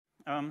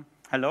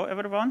Hello,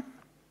 everyone.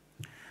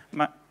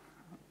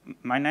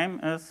 My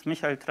name is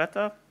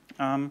Tretter,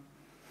 and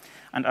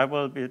I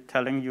will be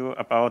telling you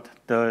about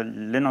the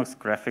Linux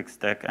graphics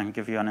stack and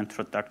give you an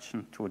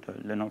introduction to the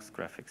Linux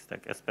graphics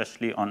stack,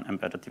 especially on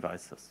embedded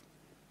devices.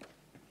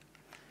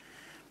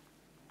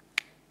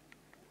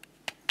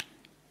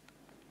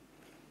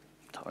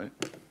 Toll.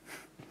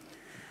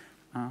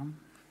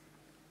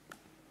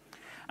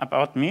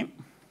 About me.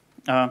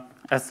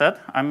 As said,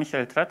 I'm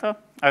Tretter.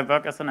 I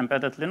work as an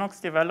embedded Linux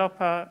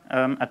developer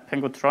at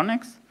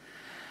Pengutronix.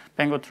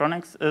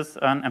 Pengutronix is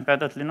an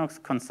embedded Linux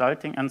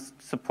consulting and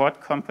support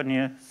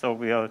company, so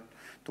we are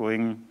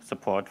doing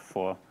support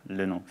for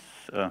Linux.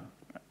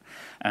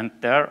 And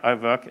there I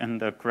work in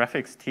the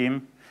graphics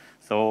team,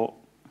 so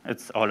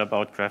it's all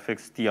about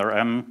graphics,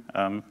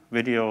 DRM,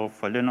 video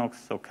for Linux,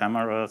 so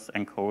cameras,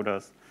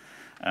 encoders,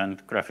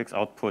 and graphics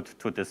output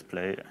to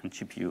display and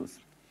GPUs.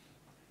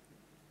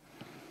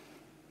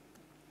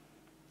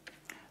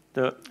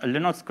 The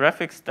Linux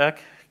graphics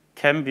stack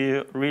can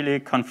be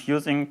really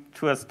confusing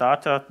to a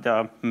starter. There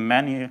are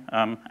many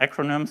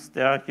acronyms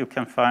there you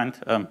can find.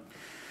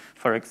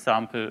 For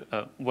example,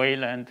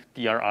 Wayland,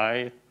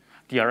 DRI,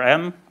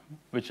 DRM,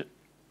 which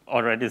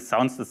already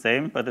sounds the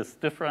same, but it's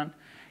different.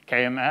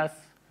 KMS,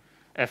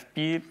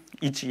 FB,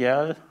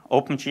 EGL,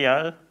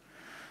 OpenGL.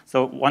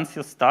 So once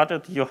you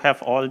started, you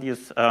have all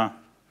these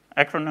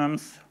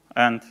acronyms,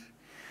 and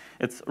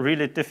it's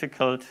really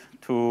difficult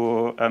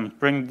to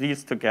bring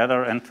these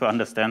together and to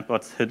understand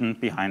what's hidden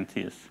behind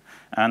these.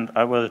 And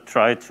I will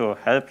try to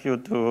help you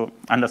to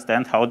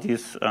understand how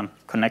these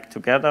connect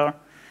together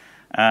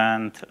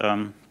and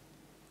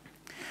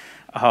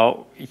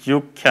how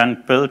you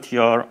can build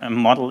your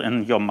model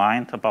in your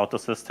mind about the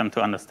system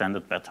to understand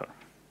it better.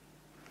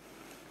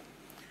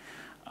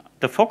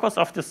 The focus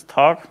of this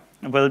talk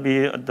will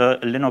be the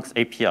Linux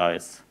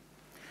APIs.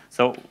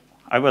 So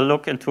I will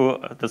look into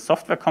the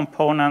software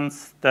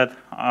components that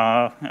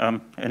are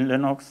in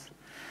Linux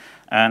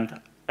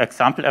and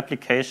example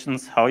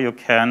applications, how you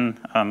can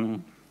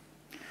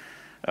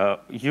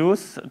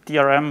use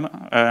DRM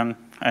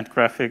and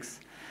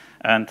graphics,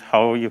 and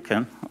how you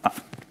can, I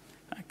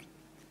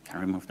can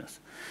remove this,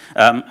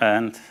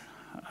 and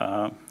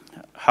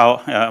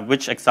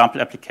which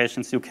example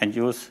applications you can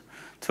use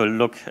to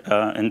look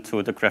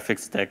into the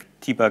graphics stack,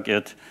 debug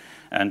it,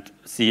 and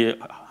see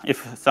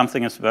if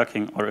something is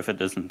working or if it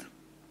isn't.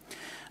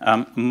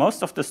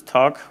 Most of this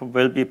talk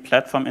will be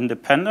platform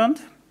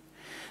independent.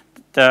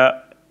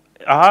 There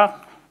are,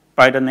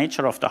 by the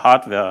nature of the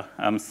hardware,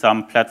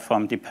 some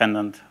platform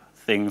dependent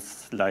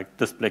things like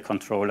display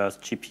controllers,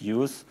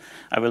 GPUs.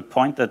 I will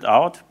point that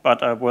out,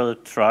 but I will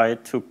try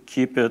to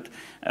keep it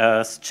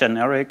as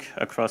generic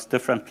across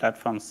different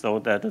platforms so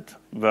that it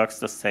works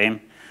the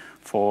same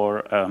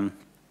for a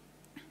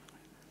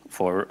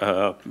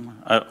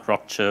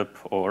Rockchip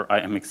or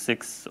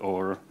IMX6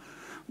 or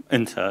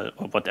Intel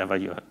or whatever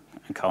you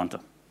encounter.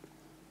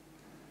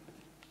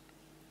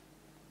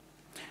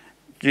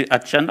 The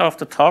agenda of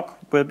the talk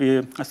will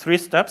be 3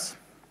 steps.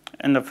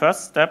 In the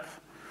first step,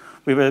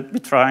 we will be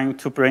trying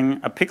to bring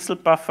a pixel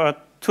buffer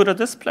to the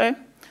display.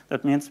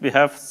 That means we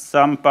have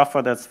some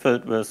buffer that's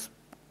filled with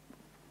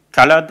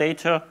color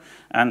data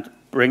and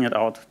bring it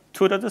out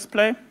to the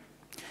display.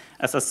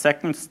 As a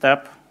second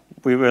step,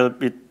 we will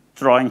be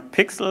drawing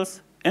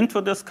pixels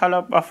into this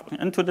color buffer,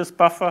 into this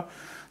buffer.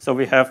 So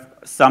we have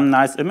some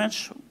nice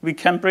image we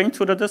can bring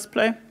to the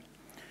display.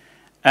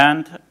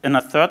 And in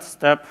a third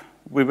step,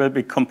 we will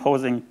be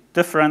composing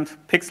different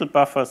pixel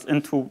buffers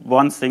into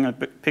one single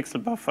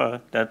pixel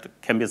buffer that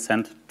can be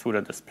sent to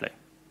the display.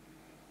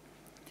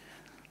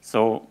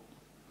 So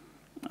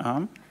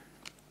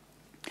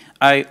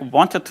I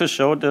wanted to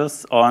show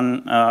this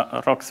on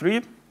ROG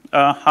 3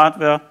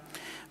 hardware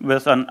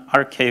with an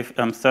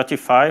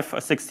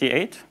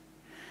RK3568.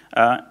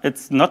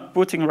 It's not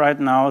booting right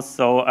now,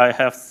 so I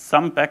have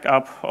some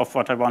backup of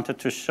what I wanted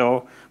to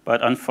show,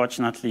 but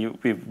unfortunately,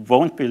 we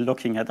won't be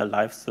looking at a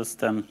live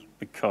system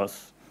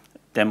because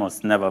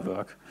demos never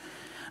work.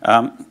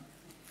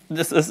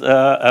 This is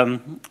a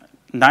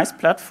nice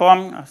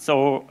platform.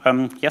 So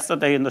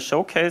yesterday in the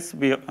showcase,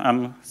 we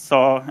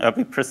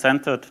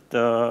presented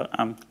the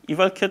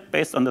eval kit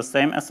based on the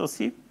same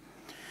SoC.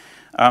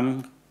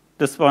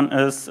 This one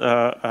is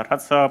a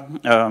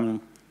Raza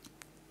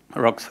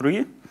ROG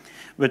 3.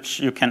 Which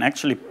you can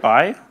actually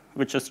buy,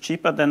 which is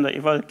cheaper than the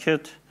eval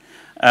kit,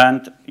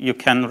 and you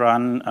can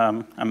run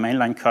a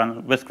mainline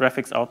kernel with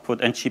graphics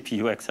output and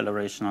GPU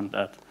acceleration on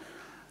that.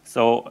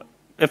 So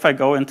if I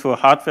go into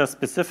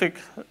hardware-specific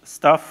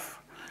stuff,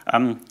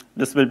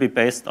 this will be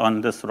based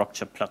on this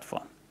Rockchip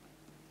platform.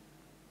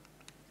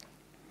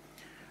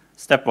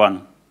 Step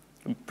 1,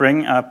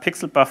 bring a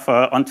pixel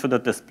buffer onto the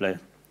display.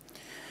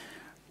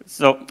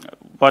 So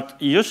what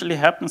usually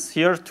happens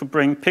here to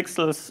bring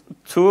pixels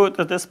to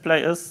the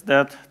display is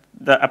that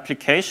the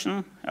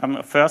application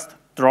first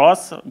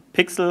draws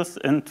pixels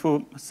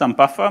into some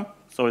buffer,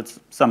 so it's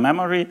some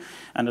memory,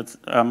 and it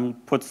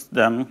puts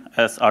them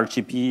as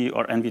RGB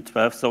or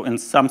NV12, so in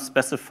some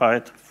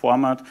specified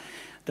format.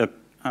 The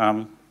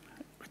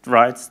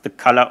writes the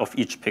color of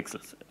each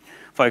pixel.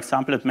 For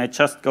example, it may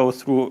just go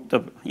through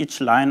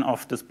each line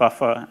of this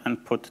buffer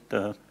and put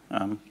the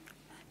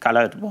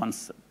color it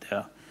wants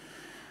there.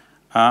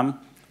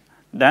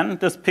 Then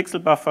this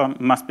pixel buffer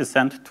must be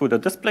sent to the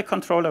display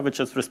controller, which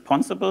is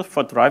responsible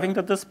for driving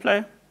the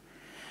display.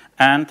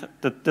 And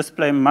the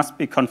display must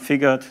be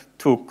configured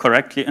to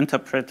correctly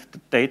interpret the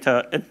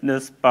data in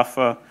this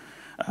buffer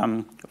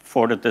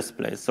for the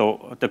display.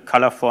 So the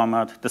color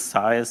format, the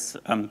size,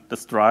 the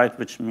stride,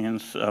 which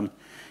means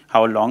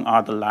how long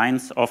are the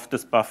lines of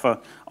this buffer,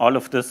 all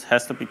of this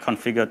has to be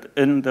configured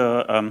in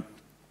the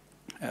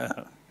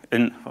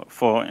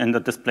in the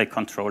display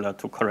controller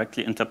to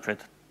correctly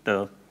interpret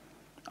the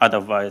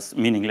otherwise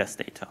meaningless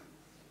data.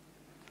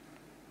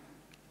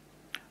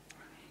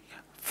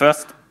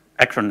 First,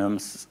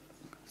 acronyms.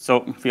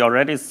 So we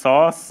already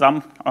saw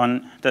some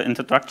on the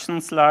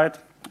introduction slide.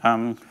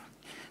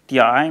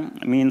 DRI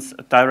means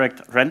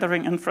direct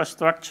rendering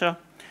infrastructure.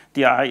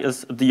 DRI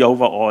is the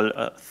overall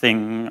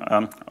thing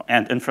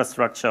and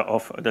infrastructure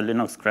of the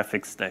Linux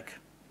graphics stack.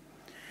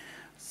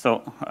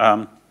 So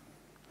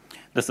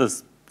this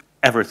is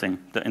everything,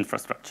 the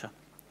infrastructure.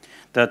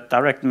 The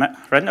direct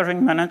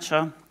rendering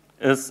manager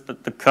is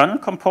the kernel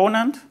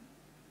component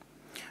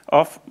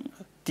of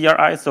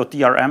DRI, so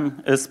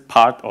DRM is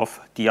part of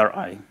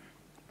DRI.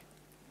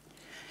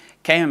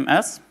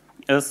 KMS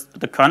is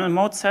the kernel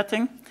mode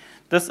setting.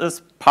 This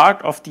is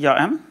part of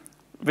DRM,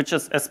 which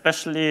is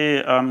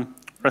especially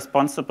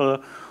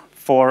responsible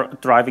for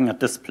driving a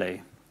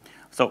display.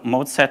 So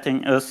mode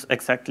setting is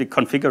exactly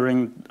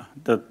configuring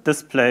the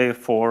display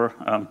for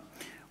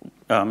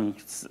the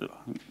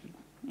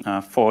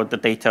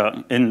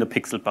data in the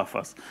pixel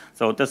buffers.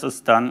 So this is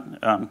done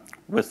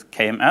with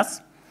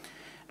KMS.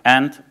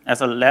 And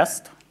as a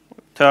last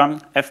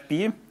term,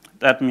 FB,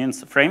 that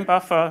means frame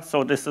buffer.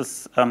 So this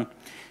is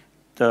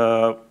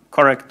the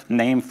correct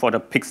name for the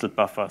pixel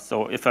buffer.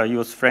 So if I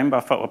use frame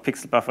buffer or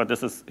pixel buffer,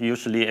 this is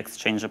usually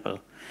exchangeable.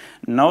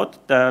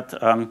 Note that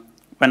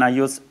when I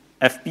use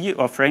FB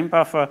or frame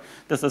buffer,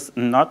 this is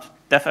not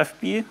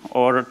defFB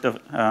or the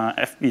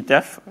FB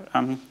def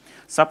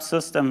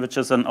subsystem, which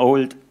is an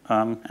old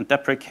and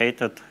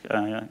deprecated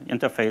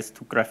interface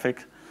to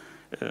graphic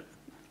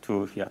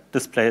to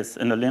displays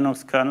in the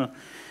Linux kernel.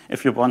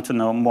 If you want to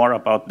know more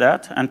about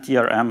that and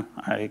DRM,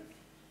 I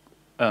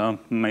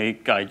may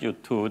guide you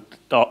to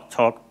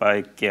talk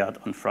by Gerd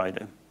on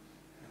Friday.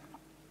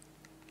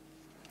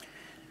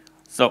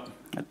 So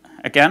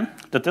again,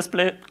 the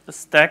display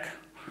stack,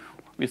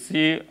 we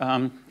see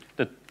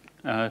the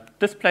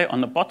display on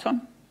the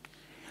bottom.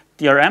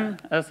 DRM,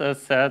 as I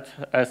said,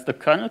 as the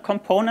kernel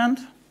component.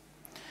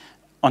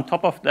 On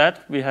top of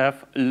that, we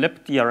have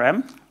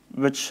libdrm,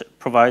 which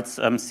provides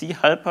C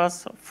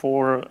helpers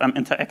for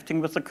interacting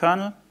with the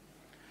kernel.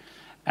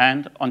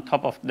 And on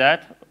top of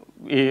that,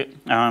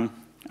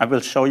 I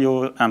will show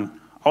you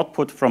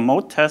output from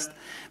mode test,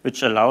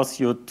 which allows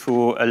you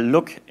to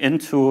look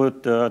into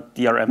the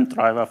DRM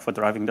driver for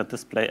driving the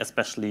display,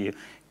 especially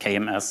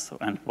KMS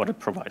and what it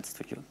provides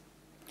to you.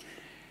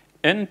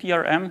 In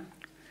DRM,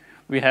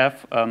 we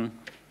have,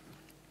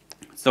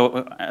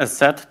 so as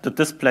said, the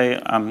display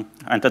and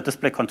the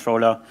display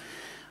controller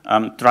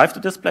drive the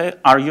display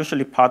are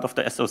usually part of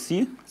the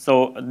SoC.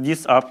 So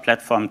these are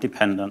platform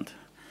dependent.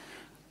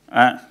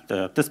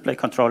 The display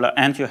controller,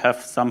 and you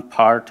have some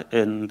part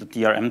in the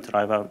DRM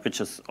driver, which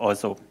is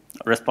also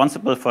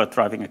responsible for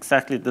driving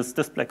exactly this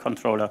display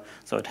controller,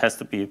 so it has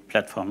to be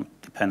platform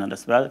dependent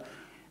as well.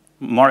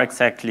 More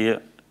exactly,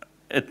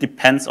 it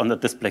depends on the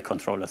display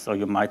controller, so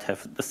you might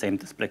have the same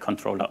display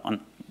controller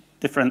on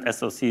different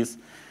SoCs,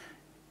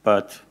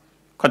 but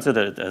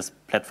consider it as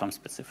platform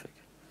specific.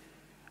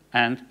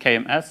 And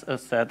KMS,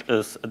 as said,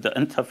 is the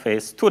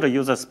interface to the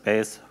user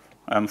space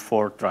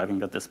for driving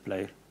the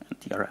display in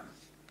DRM.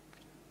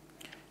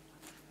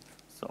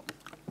 So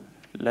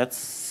let's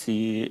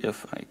see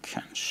if I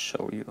can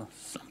show you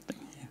something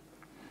here.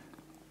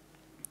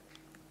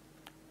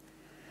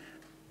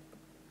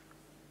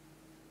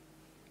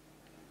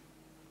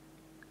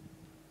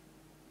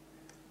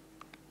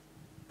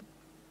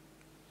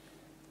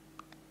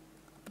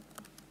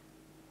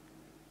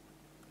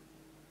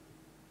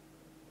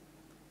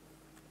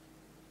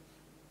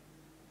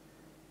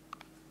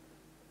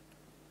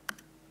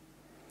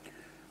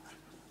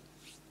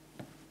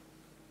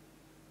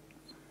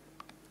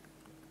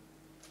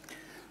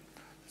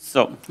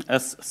 So,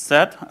 as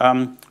said,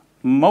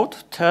 mode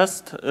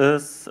test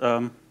is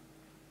a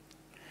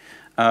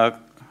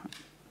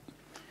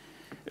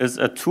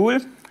tool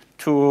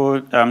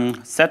to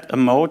set a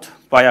mode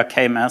via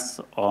KMS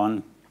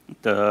on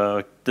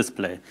the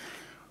display.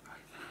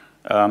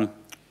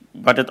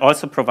 But it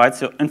also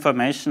provides you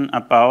information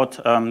about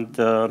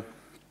the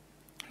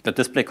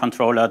display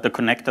controller, the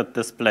connected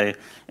display,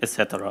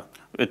 etc.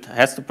 It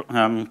has to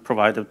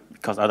provide it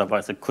because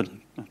otherwise it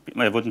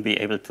wouldn't be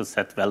able to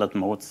set valid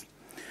modes.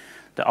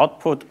 The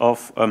output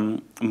of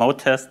mode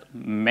test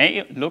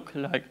may look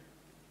like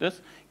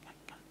this.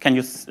 Can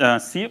you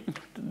see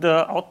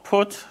the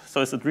output?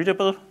 So is it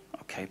readable?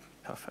 Okay,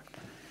 perfect.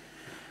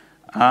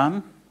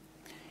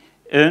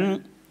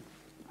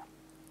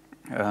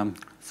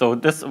 So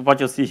this, what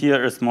you see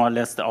here, is more or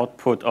less the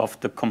output of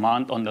the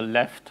command on the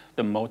left,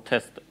 the mode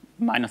test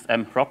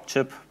 -m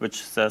rockchip,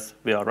 which says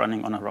we are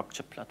running on a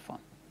rockchip platform.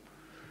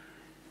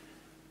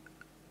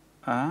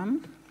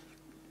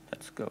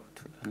 Let's go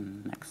to the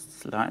next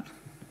slide.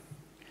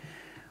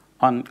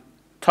 On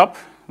top,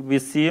 we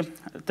see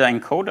the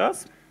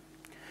encoders.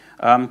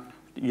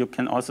 You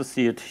can also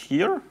see it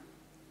here.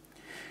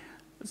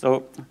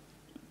 So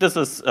this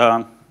is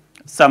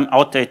some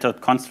outdated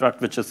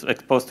construct which is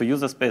exposed to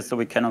user space, so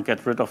we cannot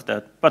get rid of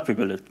that, but we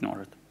will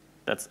ignore it.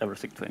 That's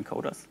everything to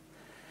encoders.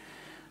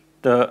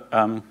 The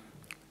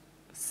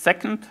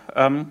second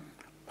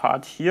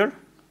part here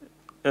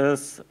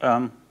is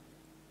a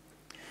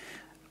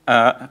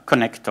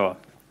connector.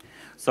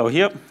 So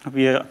here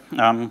we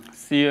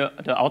see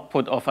the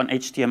output of an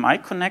HDMI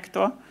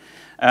connector,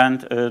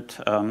 and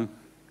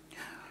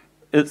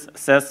it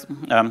says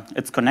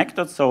it's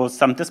connected, so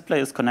some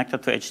display is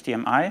connected to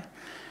HDMI,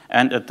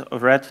 and it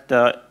read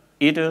the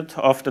edit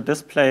of the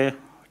display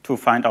to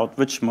find out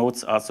which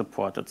modes are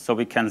supported. So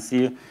we can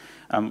see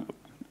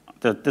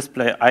the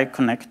display I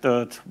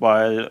connected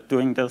while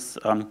doing this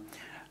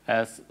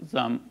has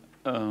some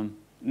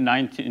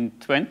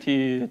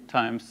 1920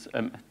 times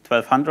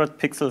 1200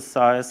 pixel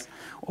size,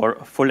 or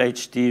full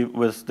HD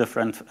with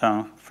different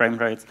frame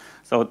rates.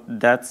 So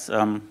that's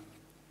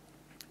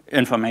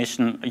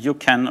information you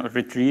can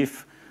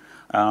retrieve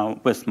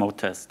with mode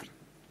test.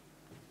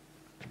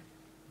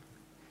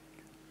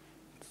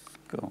 Let's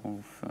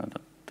go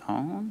further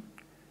down.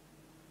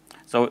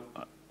 So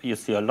you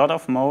see a lot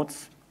of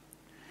modes.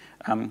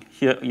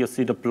 Here you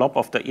see the blob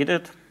of the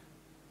edit.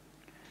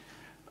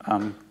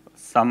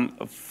 Some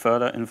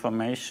further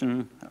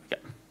information, yeah.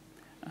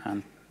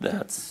 And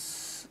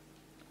that's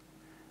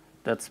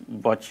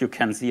what you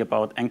can see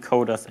about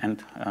encoders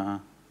and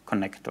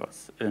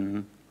connectors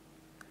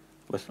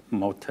with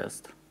mode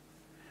test.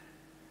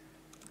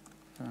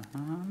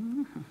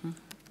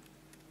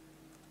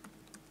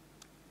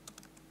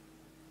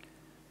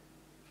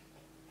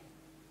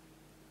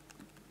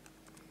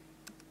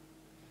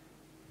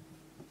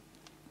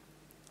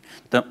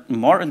 The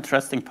more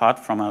interesting part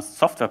from a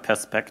software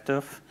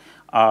perspective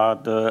are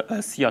the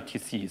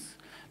CRTCs.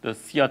 The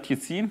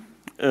CRTC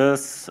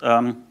is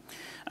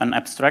an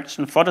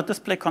abstraction for the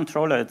display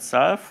controller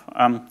itself.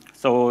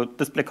 So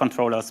display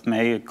controllers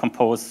may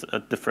compose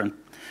different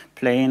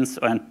planes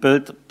and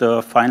build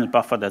the final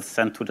buffer that's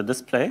sent to the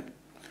display.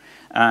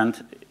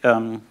 And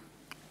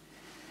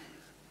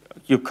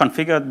you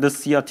configure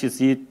this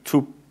CRTC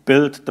to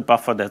build the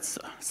buffer that's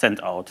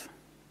sent out.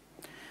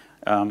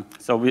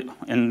 So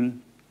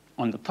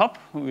on the top,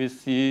 we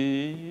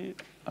see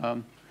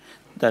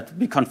that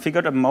we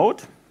configured a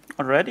mode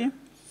already,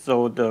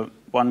 so the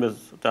one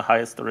with the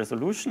highest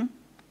resolution.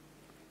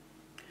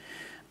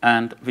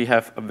 And we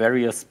have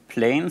various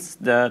planes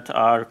that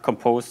are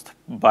composed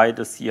by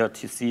the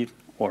CRTC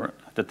or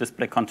the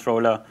display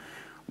controller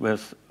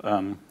with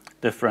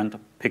different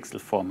pixel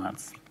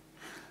formats.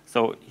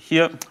 So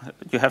here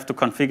you have to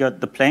configure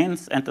the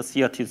planes and the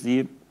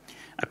CRTC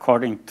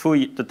according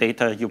to the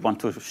data you want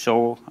to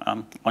show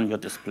on your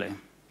display.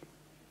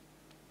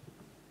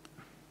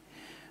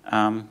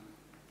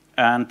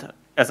 And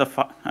as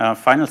a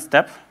final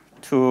step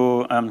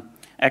to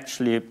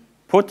actually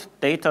put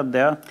data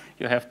there,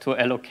 you have to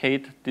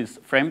allocate these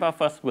frame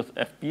buffers with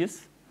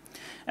FBs.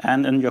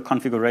 And in your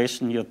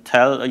configuration, you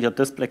tell your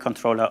display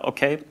controller,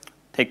 OK,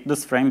 take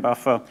this frame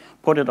buffer,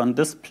 put it on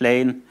this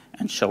plane,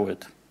 and show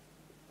it.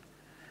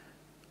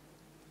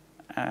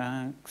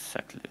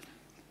 Exactly.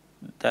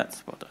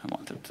 That's what I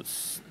wanted to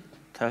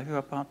tell you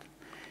about.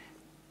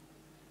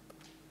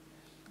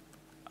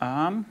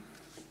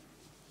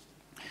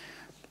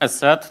 As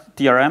said,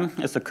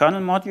 DRM is a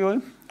kernel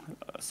module.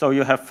 So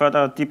you have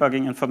further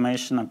debugging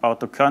information about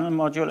the kernel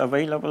module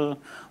available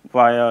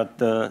via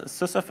the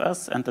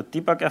sysfs and the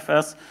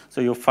debugfs.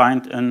 So you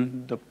find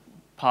in the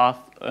path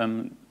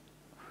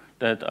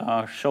that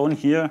are shown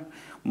here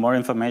more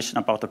information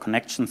about the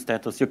connection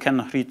status. You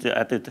can read the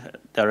edit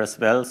there as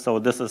well. So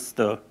this is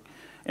the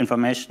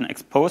information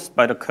exposed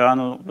by the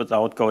kernel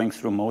without going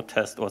through mode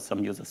test or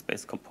some user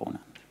space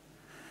component.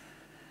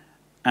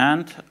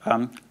 And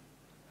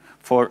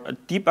for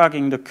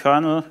debugging the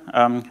kernel,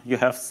 you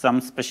have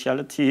some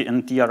specialty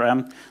in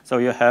DRM. So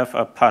you have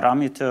a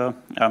parameter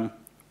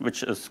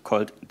which is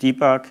called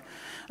debug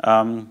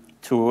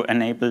to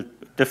enable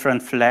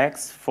different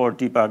flags for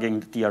debugging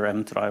the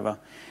DRM driver.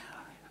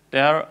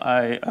 There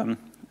I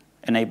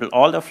enable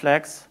all the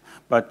flags,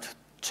 but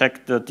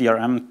check the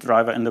DRM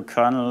driver in the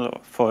kernel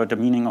for the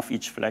meaning of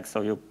each flag,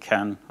 so you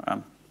can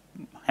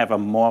have a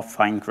more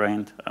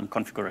fine-grained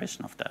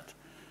configuration of that.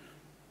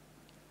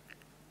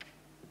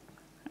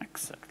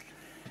 Exactly.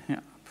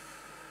 Yeah.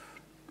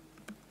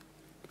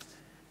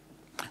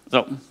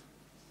 So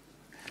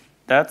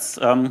that's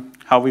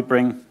how we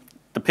bring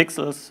the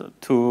pixels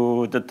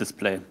to the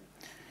display.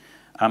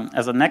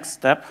 As a next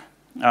step,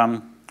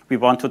 we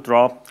want to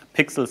draw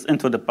pixels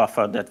into the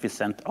buffer that we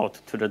sent out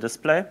to the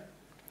display.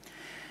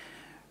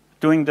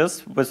 doing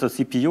this with the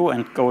CPU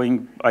and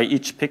going by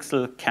each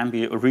pixel can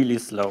be really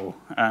slow.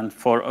 And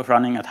for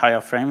running at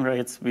higher frame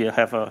rates, we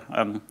have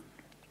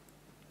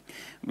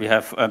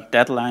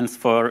deadlines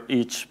for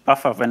each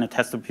buffer when it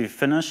has to be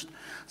finished.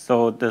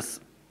 So this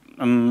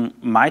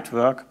might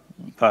work,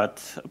 but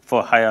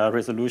for higher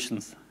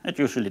resolutions, it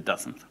usually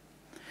doesn't.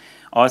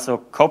 Also,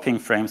 copying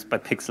frames by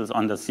pixels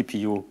on the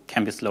CPU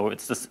can be slow.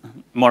 It's just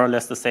more or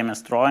less the same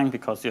as drawing,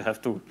 because you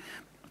have to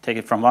take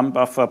it from one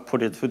buffer,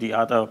 put it to the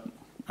other,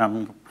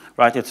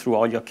 write it through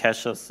all your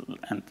caches,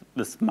 and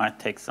this might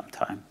take some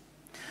time.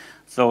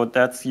 So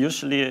that's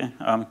usually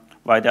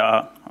why there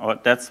are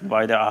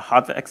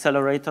hardware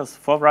accelerators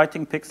for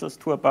writing pixels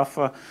to a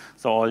buffer.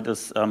 So all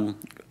this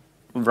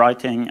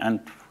writing and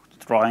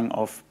drawing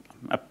of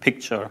a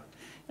picture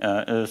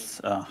is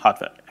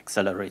hardware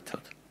accelerated.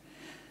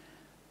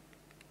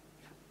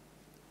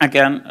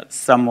 Again,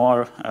 some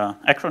more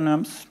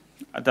acronyms.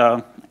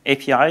 The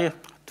API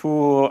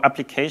to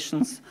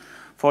applications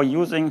for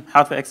using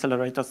hardware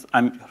accelerators,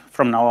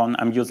 from now on,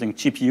 I'm using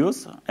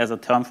GPUs as a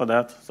term for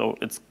that. So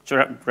it's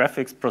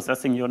graphics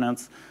processing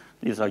units.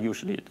 These are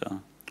usually the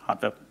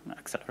hardware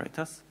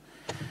accelerators.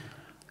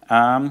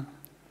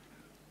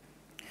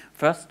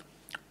 First,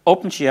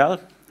 OpenGL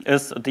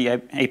is the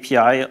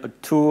API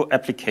to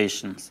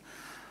applications.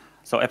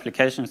 So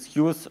applications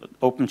use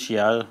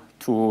OpenGL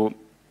to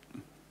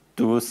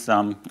do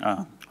some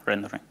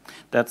rendering.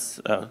 That's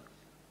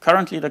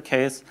currently the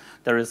case.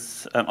 There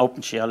is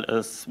OpenGL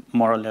is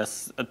more or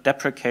less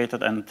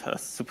deprecated and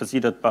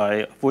superseded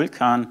by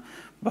Vulkan,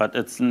 but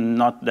it's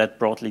not that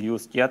broadly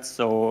used yet,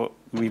 so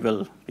we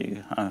will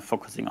be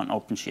focusing on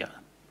OpenGL.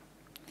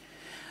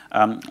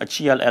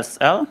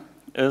 GLSL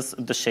is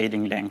the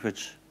shading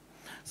language.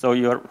 So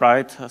you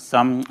write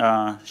some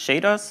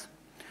shaders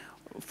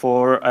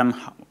for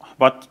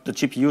what the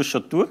GPU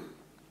should do,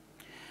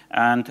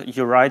 and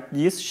you write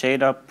these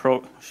shader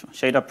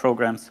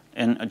programs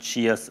in a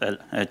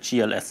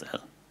GLSL.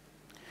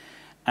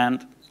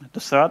 And the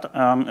third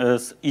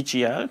is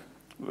EGL,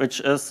 which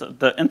is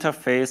the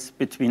interface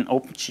between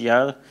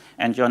OpenGL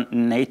and your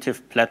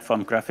native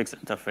platform graphics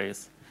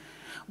interface.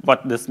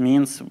 What this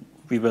means,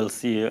 we will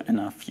see in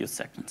a few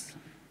seconds.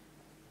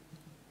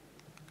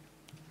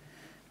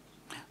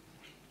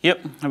 Here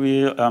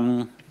we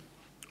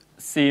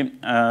see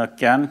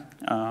again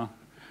a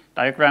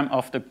diagram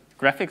of the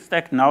graphics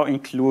stack, now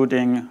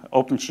including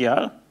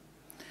OpenGL.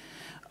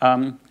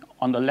 On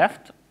the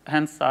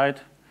left-hand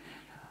side,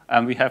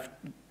 we have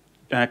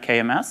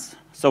KMS.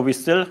 So we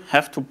still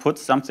have to put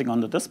something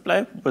on the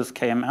display with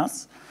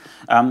KMS.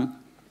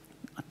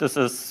 This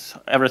is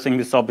everything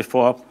we saw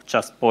before,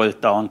 just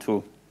boiled down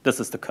to this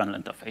is the kernel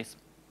interface.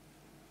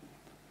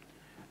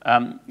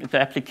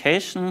 The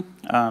application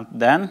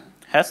then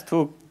has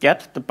to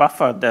get the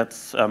buffer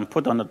that's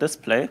put on the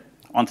display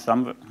on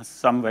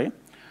some way.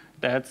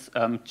 That's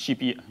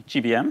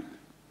GBM.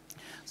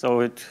 So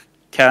it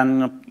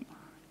can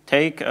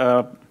take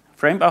a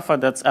frame buffer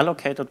that's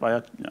allocated by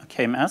a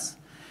KMS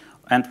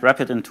and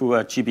wrap it into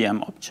a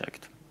GBM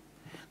object.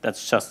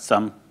 That's just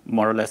some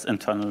more or less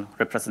internal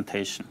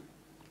representation.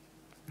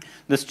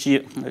 This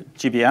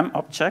GBM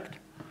object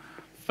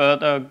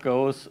further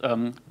goes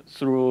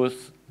through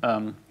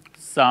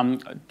some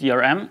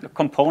DRM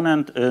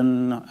component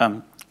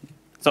in,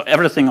 so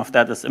everything of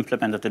that is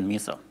implemented in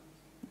Mesa.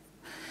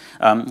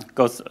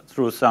 Goes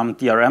through some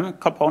DRM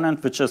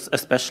component, which is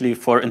especially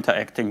for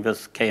interacting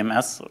with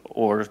KMS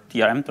or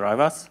DRM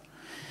drivers.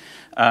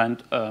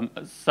 And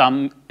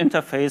some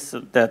interface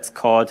that's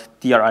called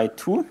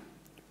DRI2,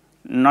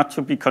 not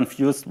to be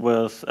confused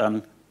with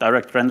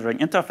direct rendering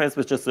interface,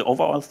 which is the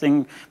overall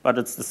thing, but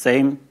it's the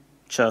same,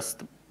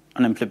 just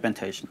an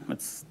implementation.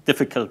 It's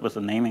difficult with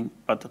the naming,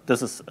 but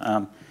this is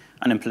an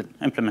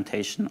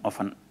implementation of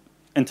an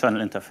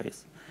internal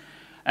interface.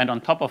 And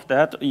on top of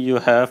that, you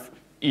have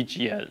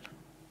EGL.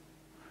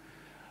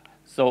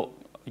 So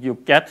you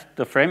get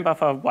the frame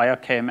buffer via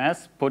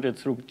KMS, put it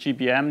through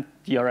GBM,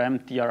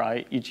 DRM,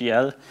 DRI,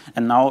 EGL,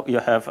 and now you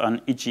have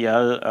an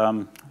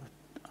EGL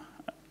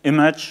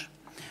image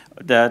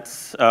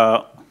that's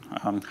a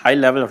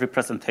high-level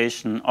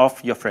representation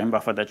of your frame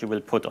buffer that you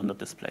will put on the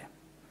display.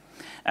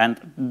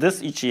 And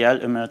this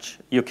EGL image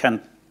you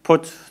can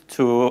put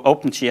to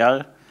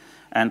OpenGL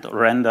and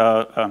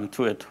render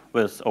to it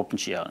with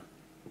OpenGL.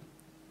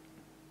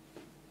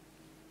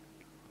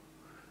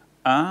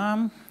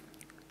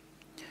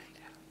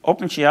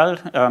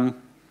 OpenGL,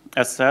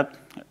 as said,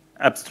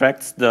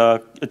 abstracts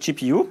the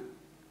GPU.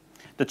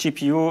 The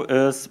GPU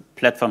is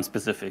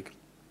platform-specific.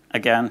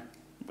 Again,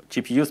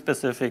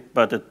 GPU-specific,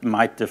 but it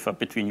might differ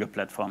between your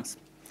platforms.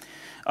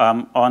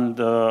 On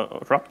the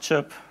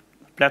Rockchip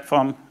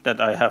platform that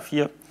I have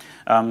here,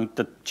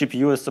 the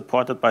GPU is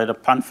supported by the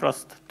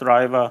Panfrost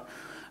driver.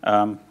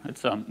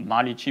 It's a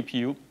Mali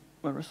GPU.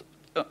 Where is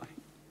it?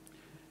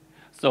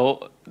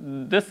 So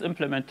this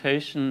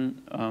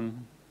implementation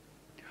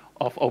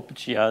of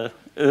OpenGL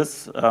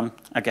is,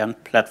 again,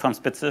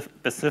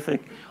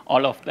 platform-specific.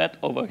 All of that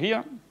over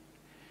here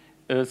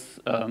is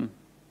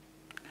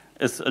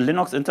is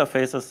Linux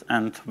interfaces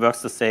and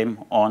works the same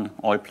on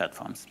all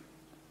platforms.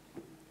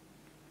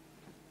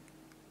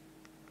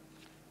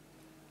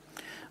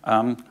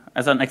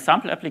 As an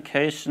example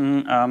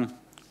application,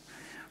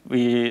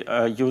 we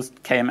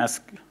used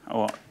KMS,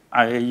 or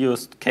I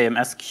used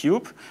KMS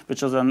Cube,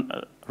 which is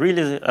a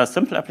really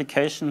simple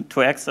application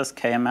to access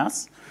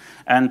KMS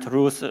and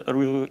use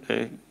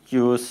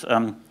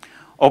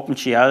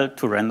OpenGL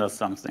to render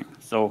something.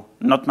 So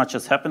not much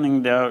is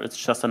happening there. It's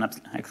just an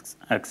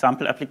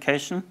example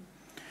application.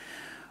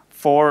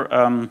 For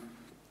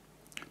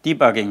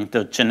debugging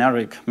the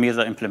generic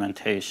Mesa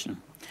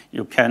implementation,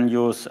 you can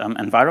use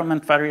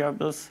environment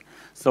variables.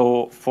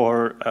 So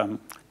for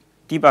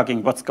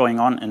debugging what's going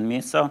on in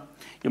Mesa,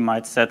 you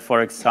might set,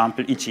 for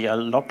example,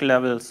 EGL log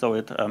level, so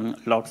it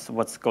logs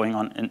what's going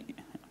on in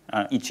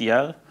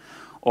EGL.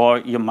 Or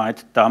you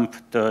might dump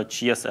the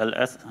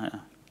GLSL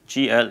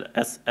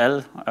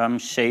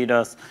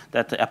shaders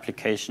that the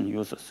application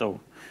uses. So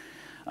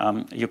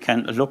you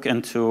can look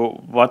into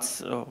what's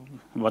the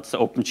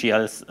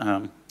OpenGL's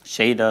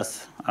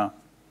shaders,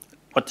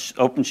 what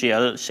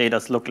OpenGL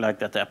shaders look like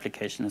that the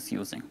application is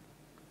using.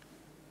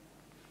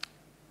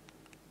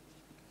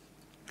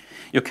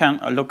 You can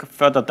look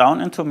further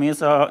down into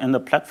Mesa in the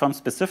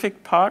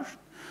platform-specific part.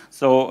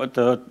 So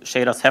the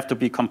shaders have to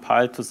be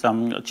compiled to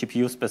some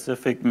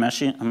GPU-specific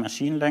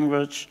machine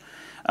language.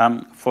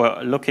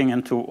 For looking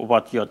into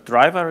what your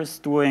driver is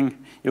doing,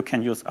 you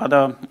can use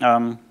other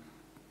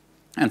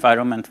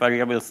environment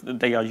variables.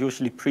 They are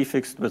usually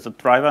prefixed with a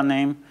driver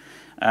name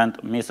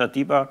and Mesa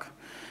debug.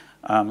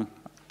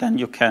 Then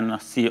you can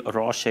see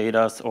raw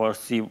shaders or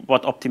see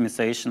what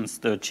optimizations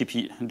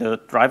the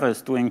driver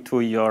is doing to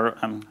your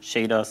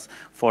shaders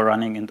for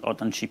running it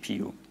on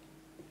GPU.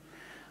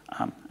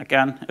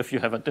 Again, if you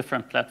have a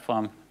different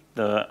platform,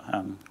 the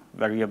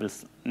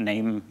variable's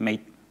name may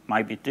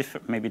be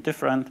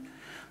different.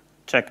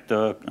 Check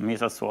the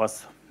Mesa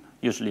source.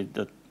 Usually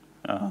the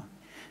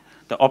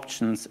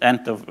options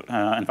and the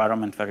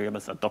environment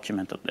variables are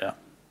documented there.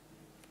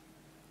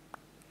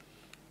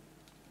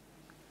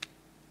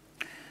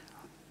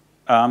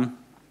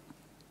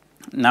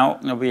 Now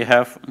we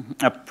have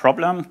a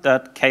problem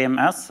that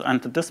KMS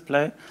and the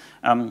display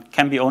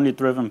can be only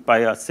driven by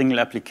a single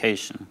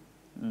application.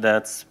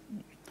 That's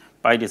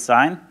by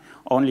design.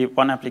 Only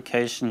one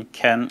application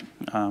can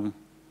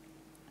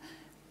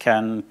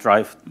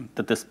drive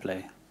the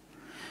display.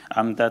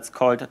 That's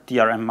called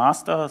DRM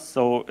master.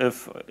 So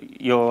if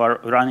you're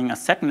running a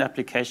second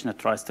application that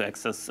tries to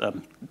access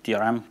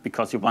DRM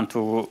because you want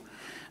to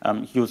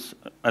use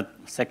a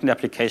second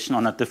application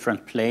on a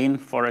different plane,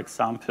 for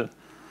example,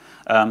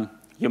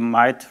 you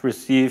might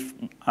receive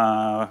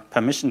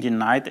permission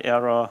denied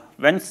error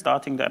when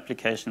starting the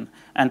application,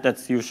 and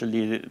that's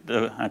usually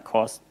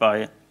caused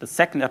by the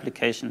second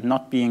application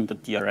not being the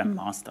DRM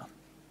master.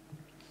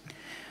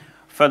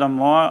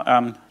 Furthermore,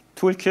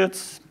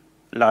 toolkits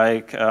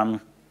like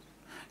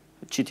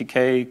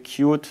GTK,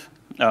 Qt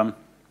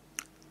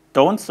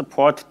don't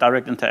support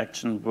direct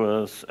interaction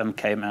with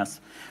KMS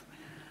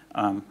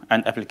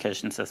and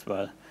applications as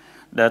well.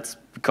 That's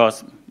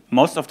because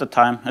most of the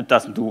time it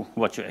doesn't do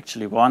what you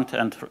actually want,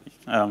 and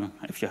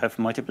if you have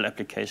multiple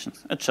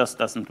applications, it just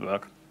doesn't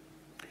work.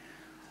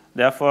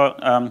 Therefore,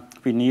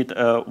 we need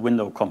a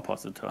window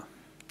compositor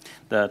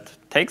that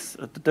takes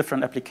the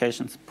different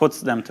applications,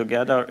 puts them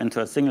together into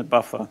a single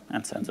buffer,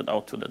 and sends it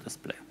out to the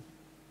display.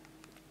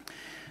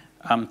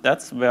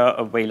 That's where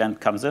a Wayland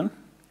comes in.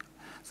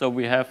 So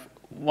we have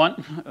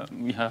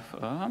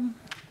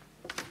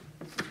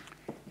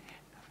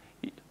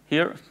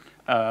here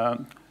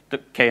the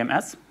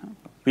KMS.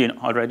 We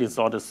already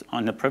saw this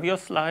on the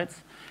previous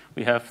slides.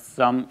 We have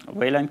some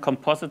Wayland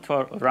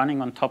compositor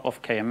running on top of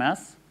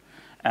KMS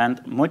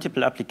and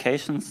multiple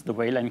applications, the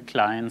Wayland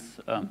clients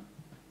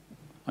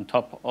on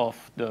top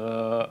of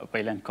the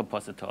Wayland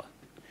compositor.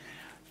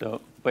 The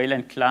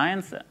Wayland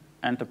clients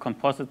and the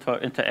compositor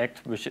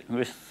interact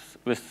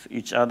with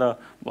each other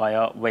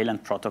via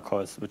Wayland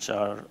protocols, which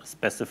are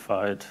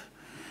specified,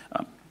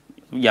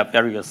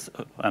 various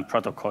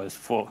protocols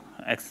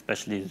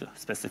especially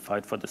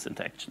specified for this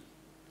interaction.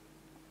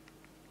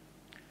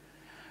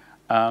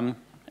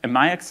 In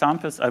my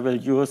examples, I will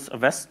use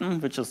Weston,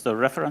 which is the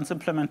reference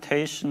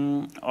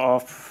implementation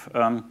of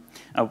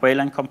a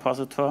Wayland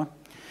compositor.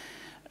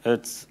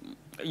 It's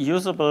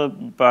usable,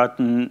 but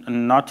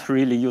not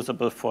really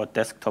usable for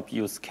desktop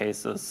use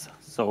cases.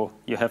 So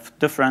you have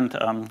different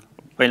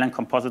Wayland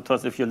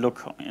compositors if you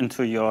look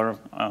into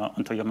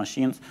onto your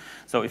machines.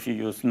 So if you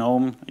use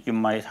GNOME, you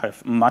might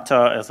have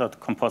Mutter as a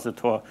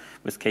compositor.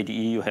 With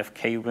KDE, you have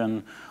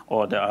Kwin,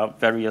 or there are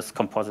various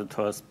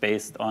compositors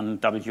based on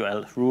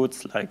WL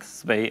roots like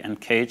Sway and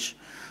Cage.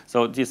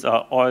 So these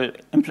are all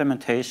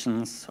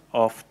implementations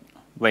of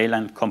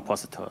Wayland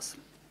compositors.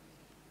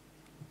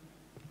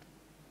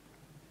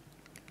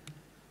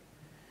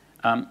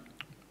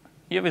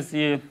 Here we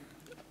see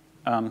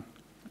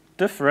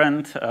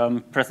different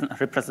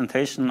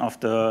representation of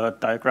the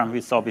diagram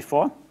we saw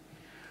before.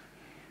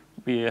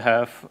 We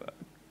have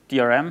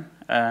DRM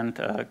and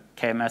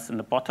KMS in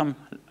the bottom,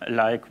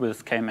 like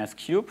with KMS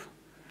Cube.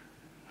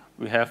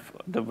 we have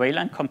the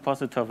Wayland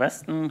compositor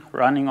Western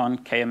running on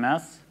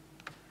KMS,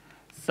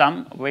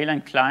 some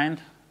Wayland client,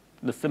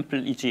 the simple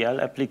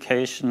EGL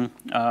application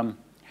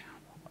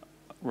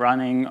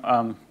running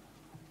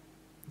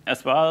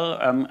as well,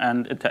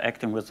 and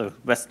interacting with the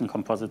Western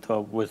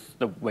compositor with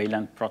the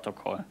Wayland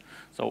protocol.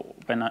 So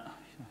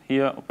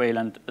here,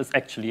 Wayland is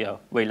actually a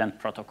Wayland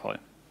protocol.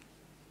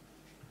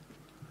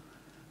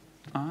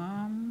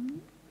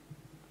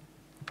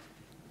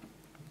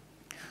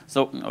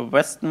 So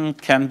Western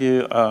can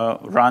be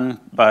run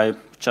by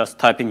just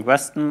typing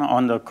Western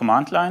on the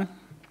command line,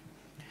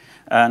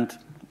 and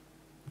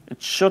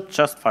it should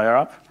just fire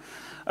up.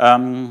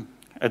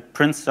 It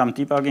prints some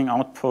debugging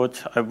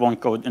output. I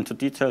won't go into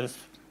details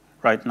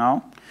right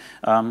now.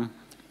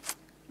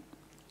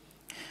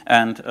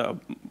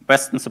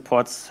 Western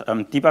supports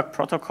debug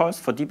protocols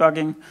for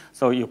debugging,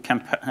 so you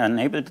can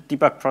enable the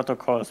debug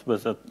protocols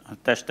with a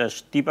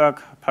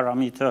 --debug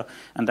parameter,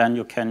 and then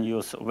you can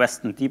use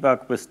Western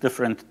debug with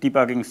different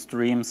debugging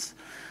streams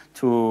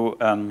to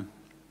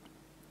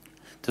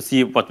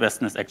see what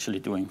Western is actually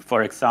doing.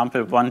 For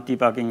example, one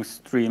debugging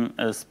stream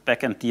is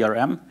backend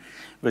DRM,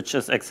 which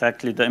is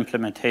exactly the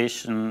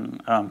implementation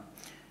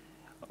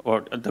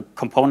or the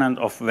component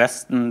of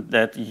Western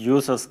that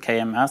uses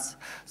KMS.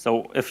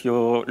 So if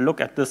you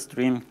look at this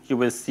stream, you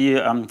will see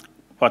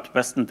what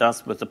Western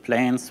does with the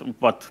planes,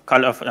 what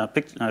color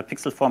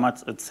pixel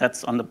formats it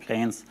sets on the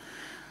planes,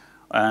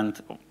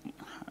 and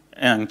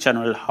in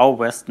general, how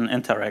Western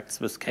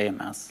interacts with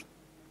KMS.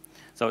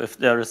 So if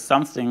there is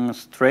something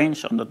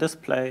strange on the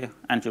display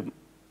and you're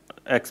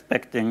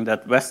expecting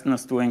that Western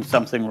is doing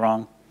something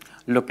wrong,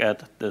 look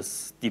at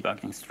this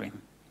debugging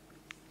stream.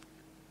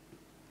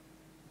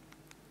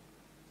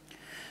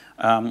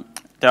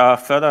 There are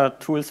further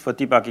tools for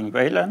debugging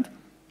Wayland.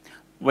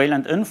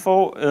 Wayland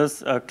Info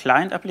is a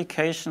client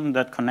application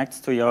that connects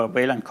to your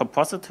Wayland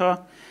compositor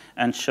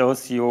and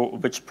shows you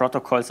which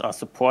protocols are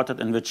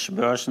supported in which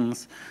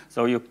versions.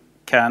 So you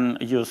can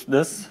use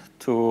this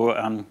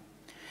to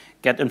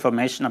get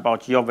information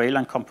about your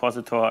Wayland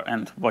compositor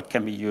and what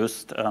can be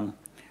used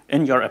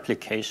in your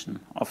application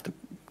of the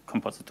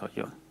compositor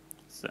here.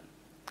 So,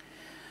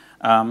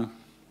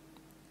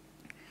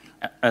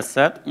 as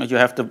said, you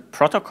have the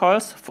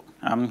protocols.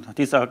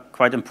 These are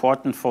quite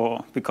important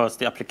because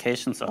the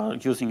applications are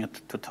using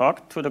it to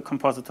talk to the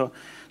compositor,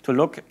 to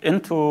look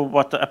into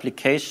what the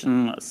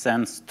application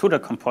sends to the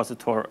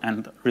compositor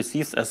and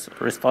receives as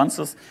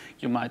responses.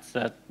 You might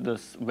set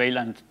this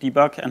Wayland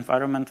debug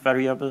environment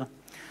variable.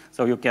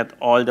 So you get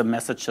all the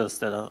messages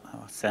that are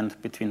sent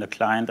between the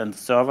client and the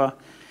server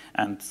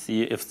and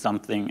see if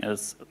something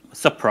is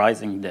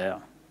surprising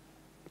there.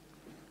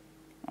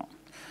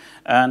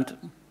 And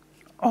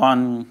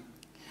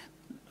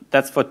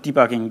that's for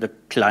debugging the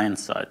client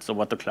side, so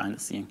what the client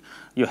is seeing.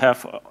 You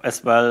have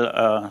as well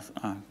a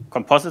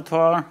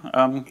compositor.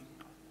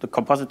 The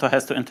compositor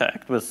has to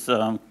interact with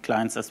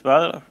clients as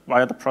well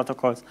via the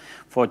protocols.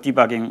 For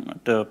debugging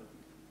the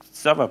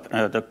server,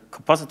 the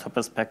compositor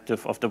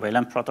perspective of the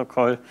Wayland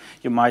protocol,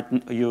 you might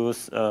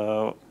use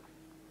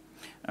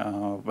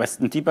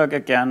Western debug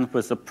again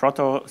with a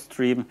proto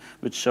stream,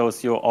 which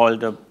shows you all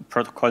the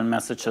protocol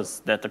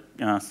messages that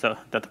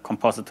the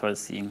compositor is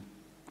seeing.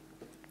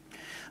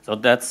 So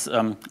that's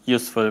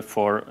useful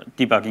for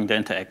debugging the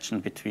interaction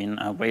between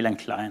a Wayland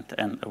client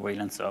and a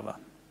Wayland server.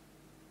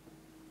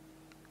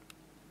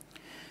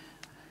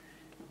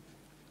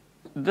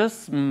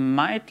 This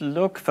might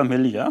look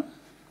familiar.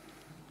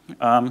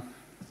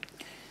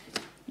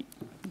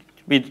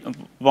 We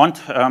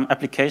want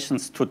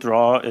applications to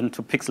draw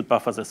into pixel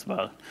buffers as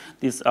well.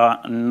 These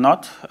are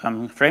not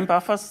frame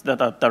buffers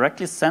that are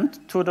directly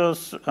sent to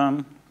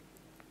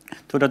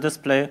the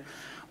display,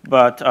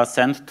 but are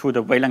sent to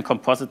the Wayland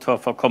compositor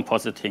for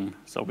compositing.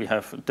 So we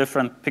have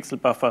different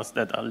pixel buffers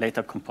that are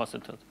later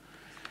composited.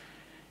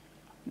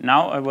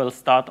 Now I will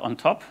start on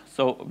top.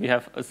 So we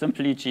have a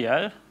simple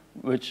EGL,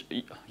 which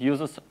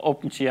uses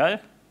OpenGL.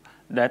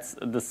 That's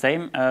the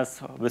same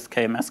as with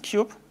KMS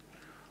Cube.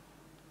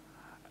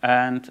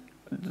 And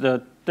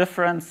the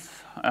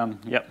difference,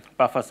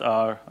 buffers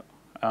are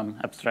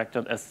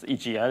abstracted as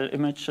EGL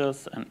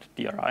images and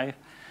DRI.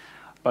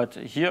 But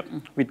here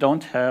we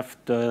don't have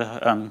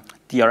the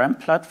DRM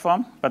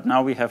platform, but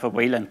now we have a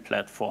Wayland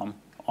platform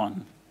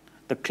on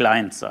the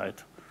client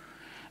side.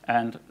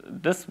 And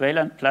this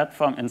Wayland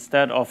platform,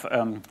 instead of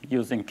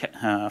using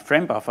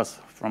frame buffers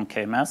from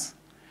KMS,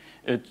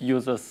 it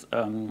uses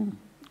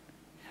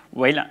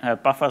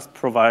Wayland buffers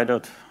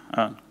provided.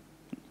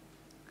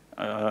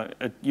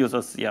 It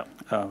uses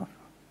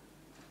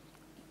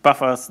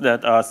buffers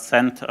that are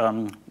sent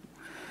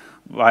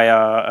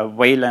via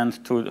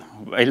Wayland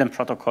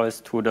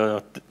protocols to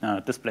the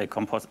display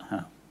to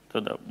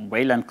the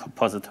Wayland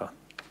compositor.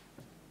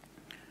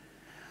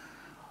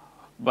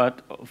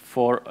 But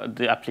for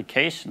the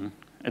application,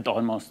 it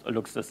almost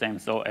looks the same.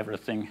 So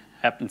everything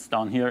happens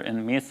down here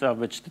in Mesa,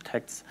 which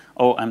detects,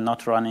 oh, I'm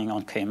not running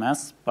on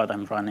KMS, but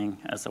I'm running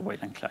as a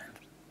Wayland client.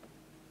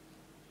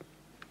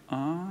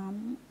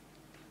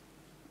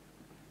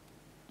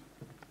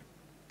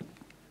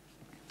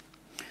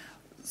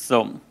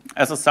 So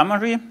as a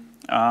summary,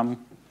 now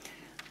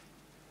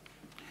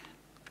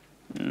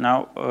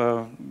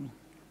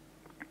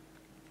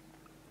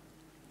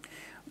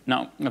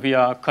we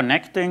are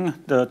connecting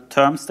the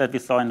terms that we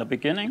saw in the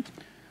beginning.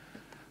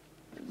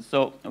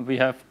 So we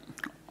have,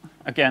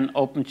 again,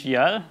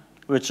 OpenGL,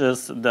 which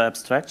is the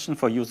abstraction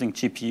for using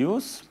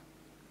GPUs.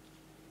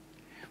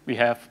 We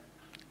have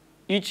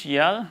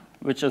EGL,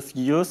 which is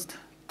used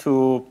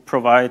to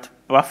provide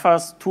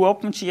buffers to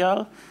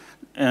OpenGL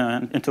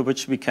into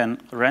which we can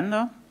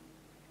render.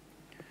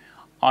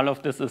 All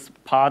of this is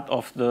part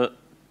of the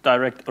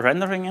direct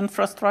rendering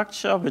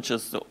infrastructure, which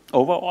is the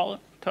overall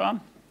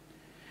term.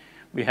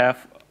 We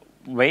have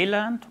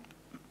Wayland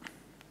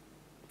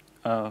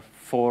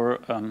for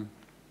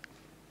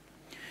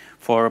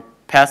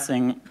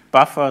passing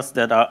buffers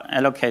that are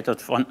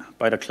allocated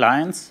by the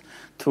clients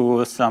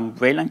to some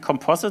Wayland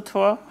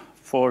compositor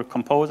for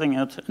composing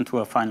it into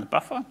a final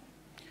buffer.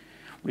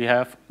 We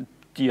have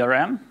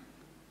DRM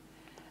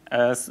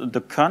as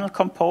the kernel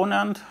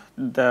component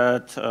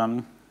that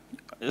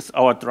is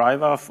our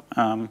driver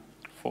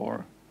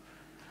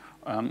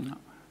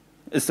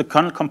is the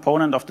kernel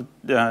component of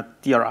the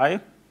DRI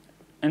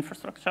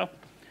infrastructure.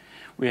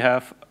 We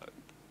have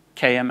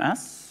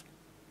KMS,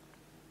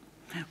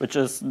 which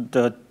is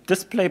the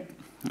display,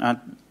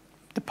 the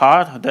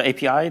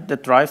API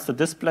that drives the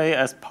display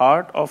as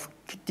part of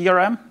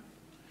DRM.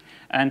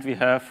 And we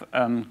have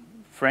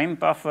frame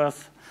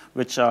buffers,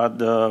 which are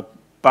the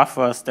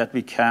buffers that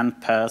we can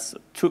pass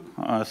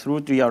through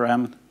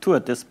DRM to a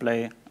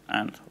display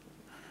and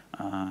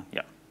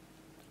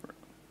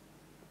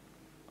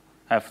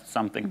have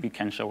something we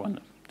can show on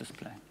the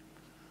display.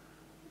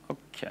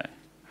 Okay,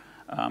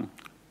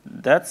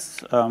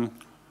 that's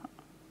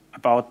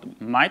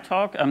about my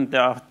talk.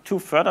 There are two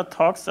further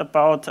talks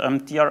about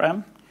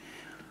DRM,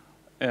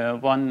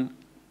 one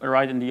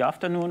right in the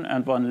afternoon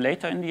and one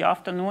later in the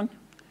afternoon.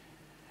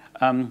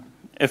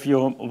 If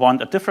you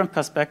want a different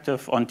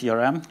perspective on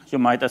DRM, you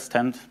might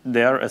attend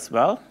there as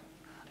well.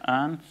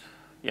 And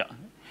yeah,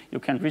 you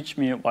can reach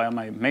me via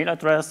my mail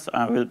address.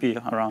 I will be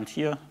around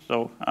here.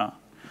 So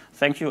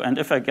thank you. And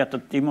if I get the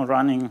demo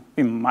running,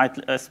 we might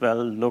as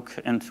well look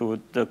into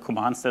the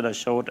commands that I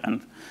showed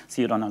and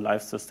see it on a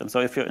live system.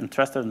 So if you're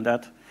interested in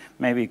that,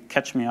 maybe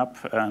catch me up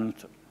and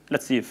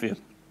let's see if we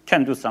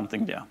can do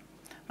something there.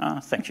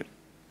 Thank you.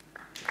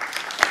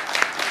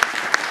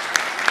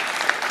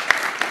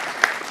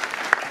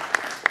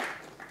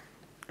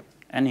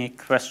 Any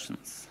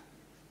questions,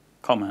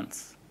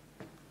 comments,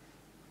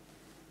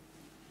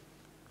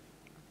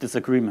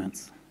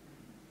 disagreements?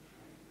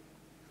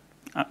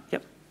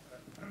 Yep.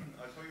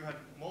 I saw you had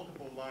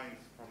multiple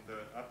lines from the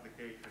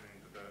application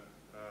into the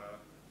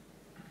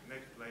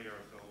next layer.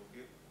 So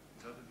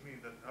does it mean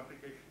that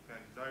application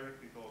can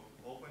directly talk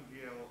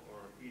OpenGL or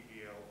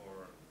EGL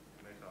or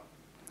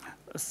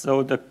Mesa?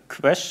 So the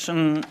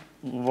question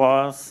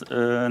was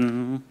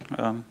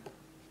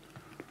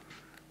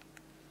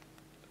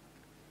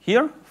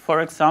here,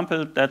 for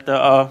example, that there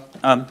are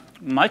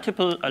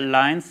multiple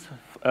lines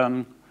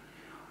to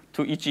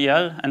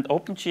EGL and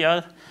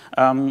OpenGL,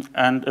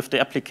 and if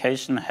the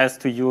application has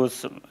to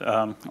use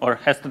or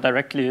has to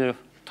directly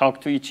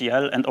talk to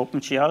EGL and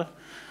OpenGL,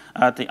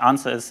 the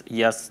answer is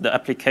yes. The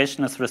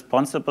application is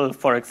responsible,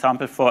 for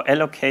example, for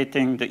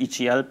allocating the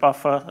EGL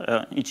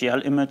buffer,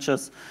 EGL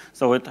images,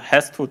 so it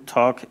has to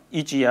talk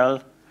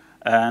EGL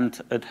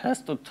and it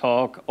has to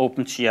talk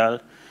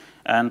OpenGL,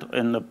 and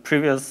in the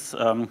previous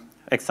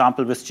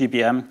example with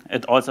GBM,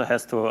 it also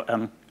has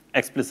to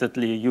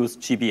explicitly use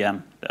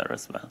GBM there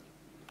as well.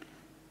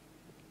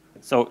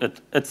 So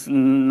it's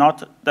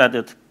not that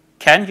it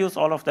can use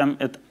all of them,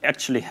 it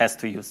actually has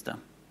to use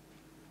them.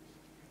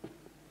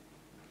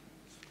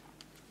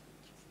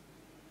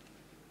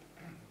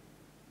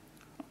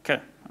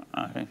 Okay,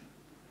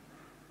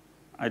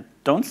 I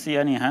don't see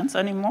any hands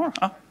anymore.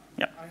 Oh,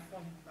 yeah.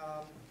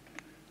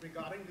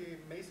 Regarding the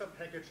Mesa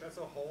package as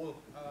a whole,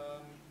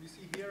 we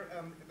see here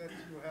that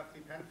you have the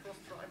Pengutronix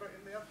driver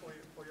in there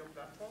for your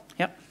platform.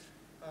 Yep.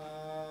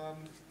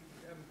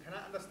 Can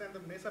I understand the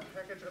Mesa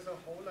package as a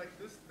whole like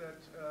this,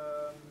 that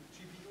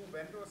GPU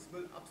vendors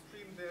will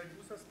upstream their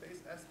user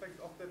space aspect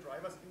of the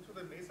drivers into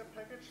the Mesa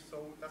package?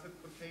 So does it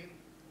contain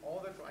all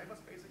the drivers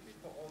basically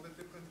for all the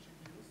different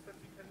GPUs that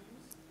we can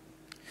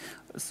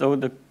use? So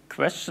the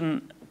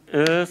question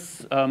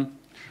is,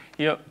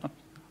 here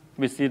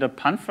we see the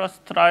Pengutronix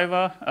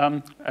driver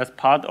as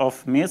part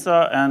of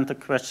Mesa, and the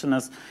question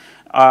is,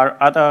 are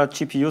other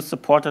GPUs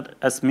supported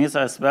as Mesa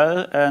as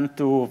well, and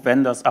do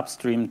vendors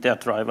upstream their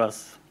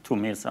drivers to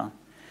Mesa?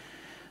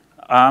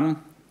 And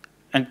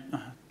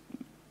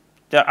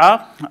there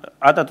are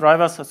other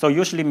drivers. So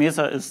usually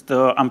Mesa is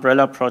the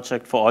umbrella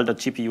project for all the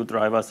GPU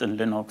drivers in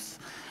Linux,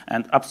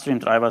 and upstream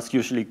drivers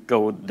usually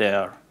go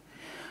there.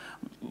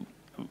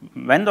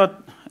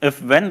 If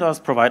vendors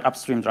provide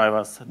upstream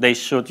drivers, they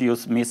should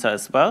use Mesa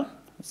as well.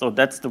 So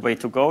that's the way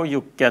to go.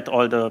 You get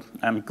all the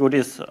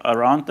goodies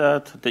around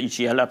that, the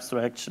EGL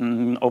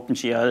abstraction,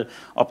 OpenGL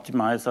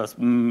optimizers,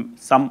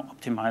 some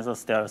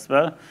optimizers there as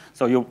well.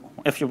 So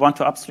if you want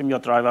to upstream your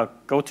driver,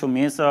 go to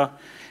Mesa.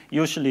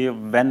 Usually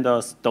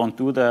vendors don't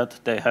do that.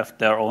 They have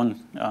their own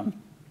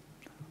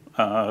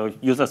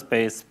user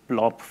space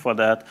blob for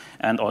that,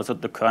 and also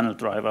the kernel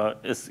driver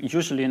is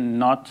usually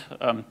not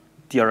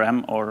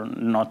DRM or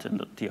not in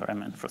the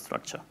DRM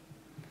infrastructure.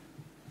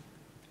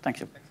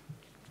 Thank you.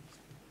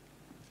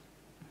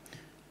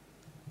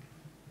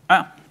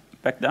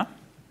 Back there. In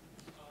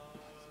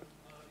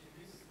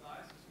this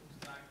slide, it looks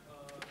like a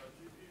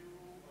GPU,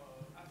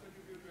 after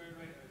GPU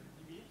generate an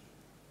image,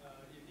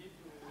 you need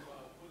to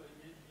put the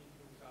image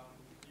into some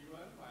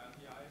DRAM via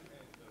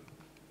DIM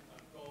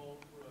and go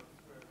to a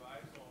display,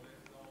 right? So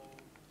there's no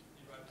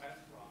DRAM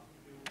path from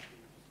GPU to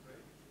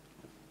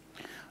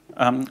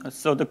display.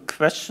 So the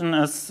question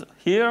is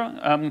here,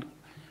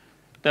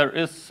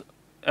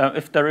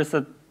 if there is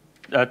a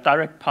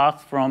direct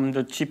path from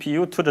the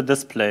GPU to the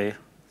display.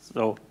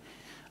 So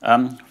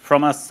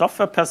from a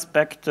software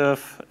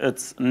perspective,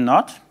 it's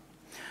not.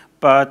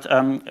 But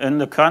in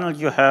the kernel,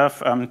 you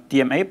have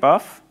DMA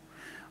buff,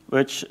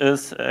 which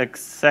is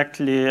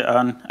exactly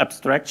an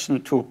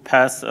abstraction to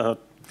pass a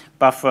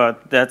buffer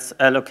that's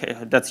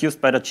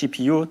used by the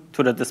GPU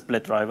to the display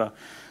driver.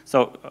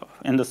 So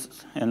in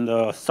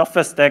the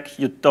software stack,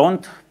 you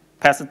don't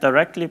pass it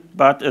directly,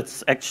 but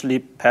it's actually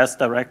passed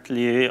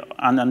directly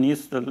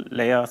underneath the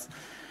layers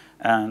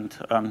and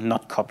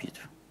not copied.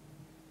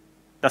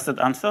 Does that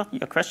answer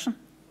your question?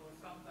 So it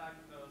sounds like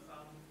some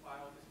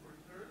file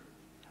descriptor?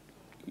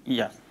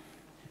 Yes.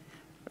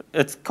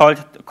 It's called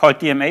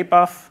DMA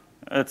buff.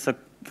 It's a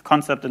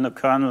concept in the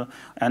kernel,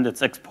 and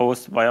it's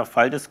exposed via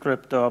file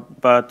descriptor,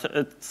 but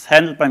it's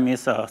handled by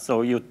Mesa,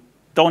 so you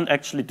don't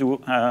actually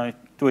do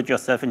it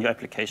yourself in your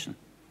application.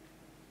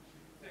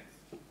 Thanks.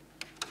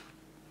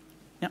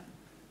 Yeah.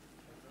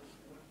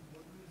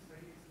 What do you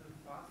say is the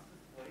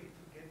fastest way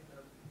to get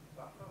a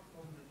buffer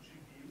from the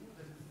GPU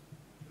that is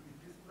to be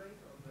displayed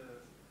on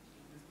the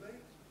display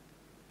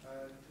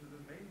to the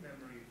main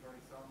memory, for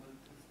example,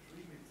 to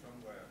stream it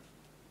somewhere?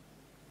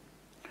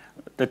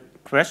 The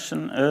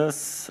question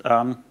is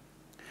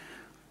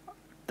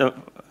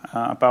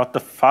about the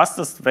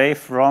fastest way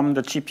from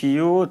the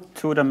GPU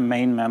to the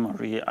main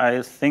memory.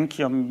 I think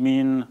you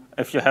mean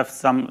if you have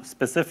some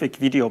specific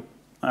video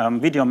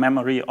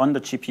memory on the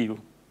GPU.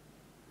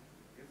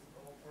 Yes,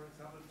 or for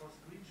example, for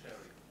screen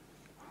sharing.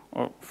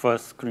 Or for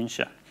screen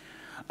share.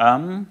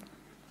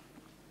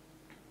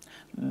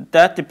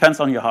 That depends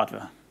on your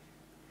hardware.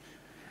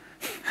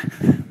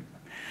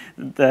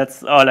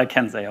 That's all I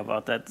can say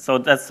about that. So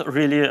that's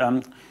really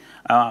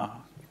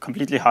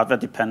completely hardware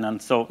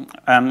dependent. So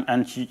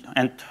and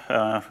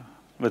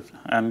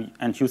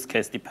use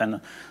case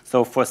dependent.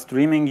 So for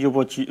streaming, you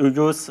would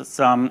use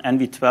some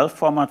NV12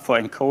 format for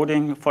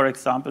encoding, for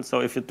example.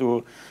 So if you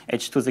do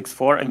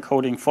H.264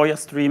 encoding for your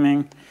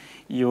streaming,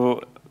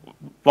 you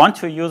want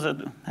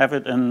to have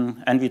it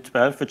in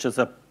NV12, which is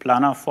a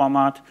planar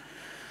format.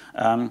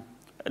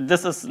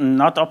 This is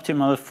not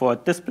optimal for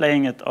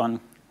displaying it on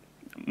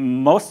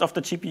most of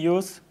the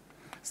GPUs.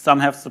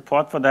 Some have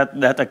support for that.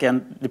 That,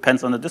 again,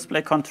 depends on the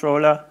display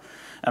controller.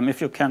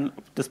 If you can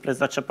display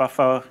such a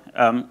buffer,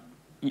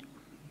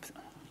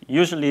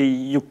 usually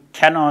you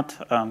cannot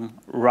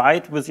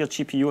write with your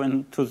GPU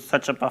into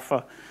such a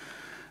buffer.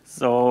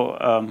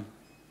 So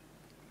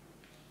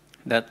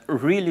that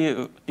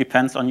really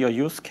depends on your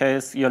use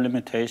case, your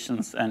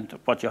limitations, and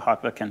what your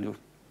hardware can do.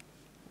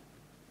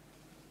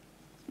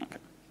 Okay.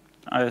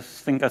 I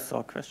think I saw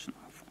a question.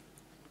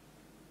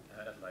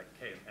 Like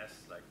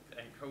KMS, like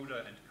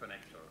encoder and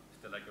connector.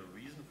 Is there like a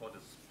reason for the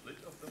split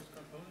of those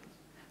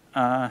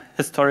components?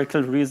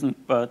 Historical reason,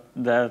 but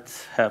that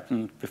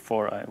happened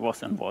before I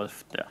was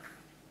involved there.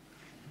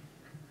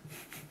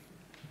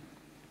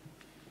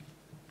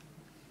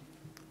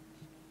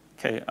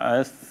 Okay,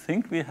 I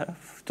think we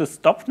have to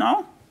stop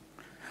now.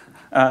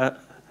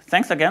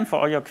 Thanks again for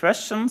all your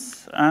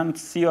questions, and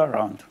see you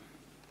around.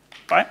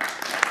 Bye.